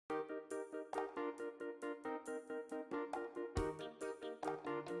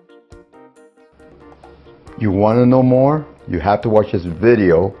You want to know more? You have to watch this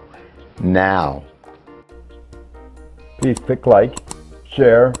video now. Please click like,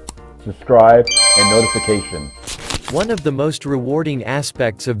 share, subscribe, and notification. One of the most rewarding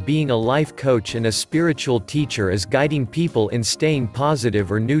aspects of being a life coach and a spiritual teacher is guiding people in staying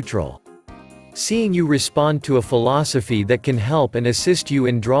positive or neutral. Seeing you respond to a philosophy that can help and assist you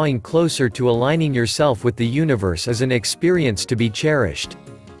in drawing closer to aligning yourself with the universe is an experience to be cherished.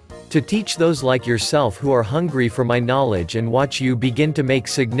 To teach those like yourself who are hungry for my knowledge and watch you begin to make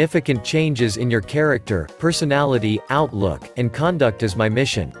significant changes in your character, personality, outlook, and conduct is my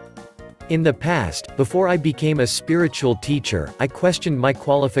mission. In the past, before I became a spiritual teacher, I questioned my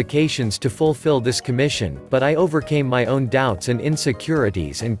qualifications to fulfill this commission, but I overcame my own doubts and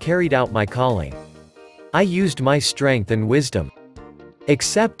insecurities and carried out my calling. I used my strength and wisdom.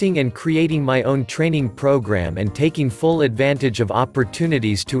 Accepting and creating my own training program and taking full advantage of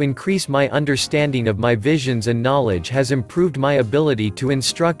opportunities to increase my understanding of my visions and knowledge has improved my ability to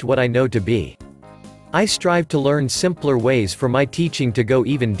instruct what I know to be. I strive to learn simpler ways for my teaching to go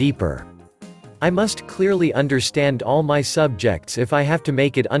even deeper. I must clearly understand all my subjects if I have to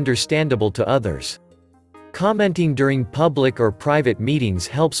make it understandable to others. Commenting during public or private meetings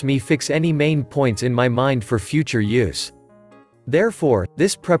helps me fix any main points in my mind for future use. Therefore,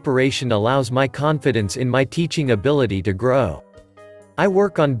 this preparation allows my confidence in my teaching ability to grow. I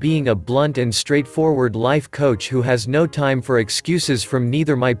work on being a blunt and straightforward life coach who has no time for excuses from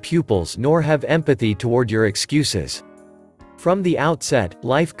neither my pupils nor have empathy toward your excuses. From the outset,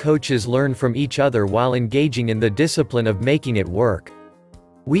 life coaches learn from each other while engaging in the discipline of making it work.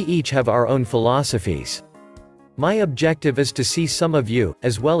 We each have our own philosophies. My objective is to see some of you,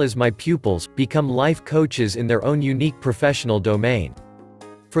 as well as my pupils, become life coaches in their own unique professional domain.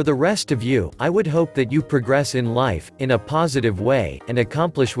 For the rest of you, I would hope that you progress in life, in a positive way, and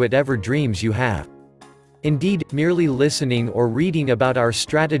accomplish whatever dreams you have. Indeed, merely listening or reading about our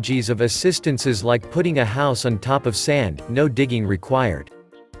strategies of assistance is like putting a house on top of sand, no digging required.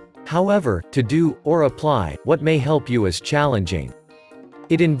 However, to do, or apply, what may help you is challenging.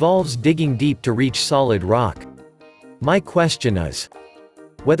 It involves digging deep to reach solid rock. My question is,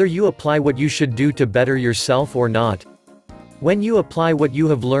 whether you apply what you should do to better yourself or not. When you apply what you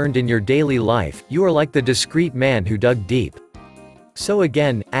have learned in your daily life, you are like the discreet man who dug deep. So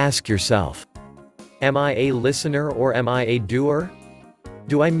again, ask yourself, am I a listener or am I a doer?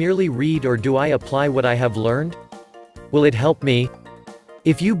 Do I merely read or do I apply what I have learned? Will it help me?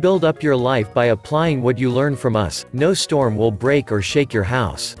 If you build up your life by applying what you learn from us, no storm will break or shake your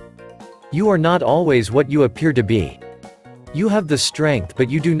house. You are not always what you appear to be. You have the strength but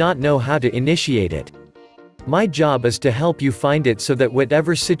you do not know how to initiate it. My job is to help you find it so that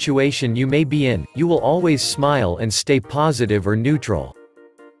whatever situation you may be in, you will always smile and stay positive or neutral.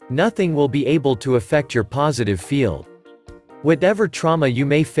 Nothing will be able to affect your positive field. Whatever trauma you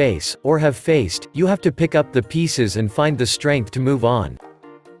may face, or have faced, you have to pick up the pieces and find the strength to move on.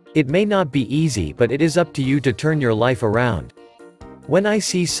 It may not be easy, but it is up to you to turn your life around. When I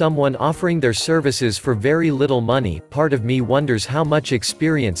see someone offering their services for very little money, part of me wonders how much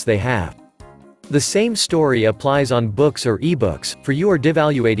experience they have. The same story applies on books or ebooks, for you are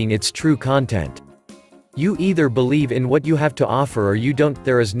devaluating its true content. You either believe in what you have to offer or you don't,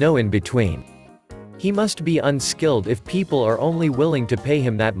 there is no in between. He must be unskilled if people are only willing to pay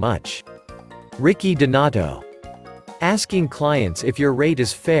him that much. Ricky Donato. Asking clients if your rate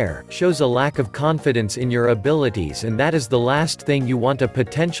is fair shows a lack of confidence in your abilities, and that is the last thing you want a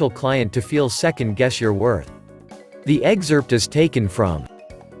potential client to feel second-guess your worth. The excerpt is taken from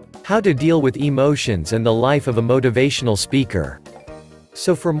How to Deal with Emotions and the Life of a Motivational Speaker.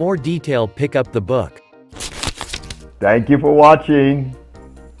 So for more detail, pick up the book. Thank you for watching.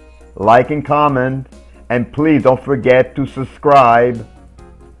 Like and comment, and please don't forget to subscribe.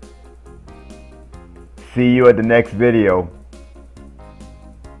 See you at the next video.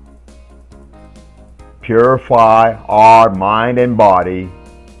 Purify our mind and body.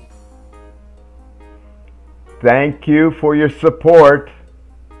 Thank you for your support.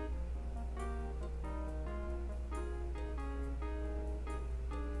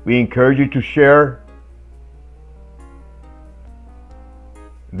 We encourage you to share.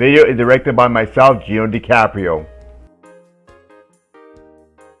 Video is directed by myself, Gino DiCaprio.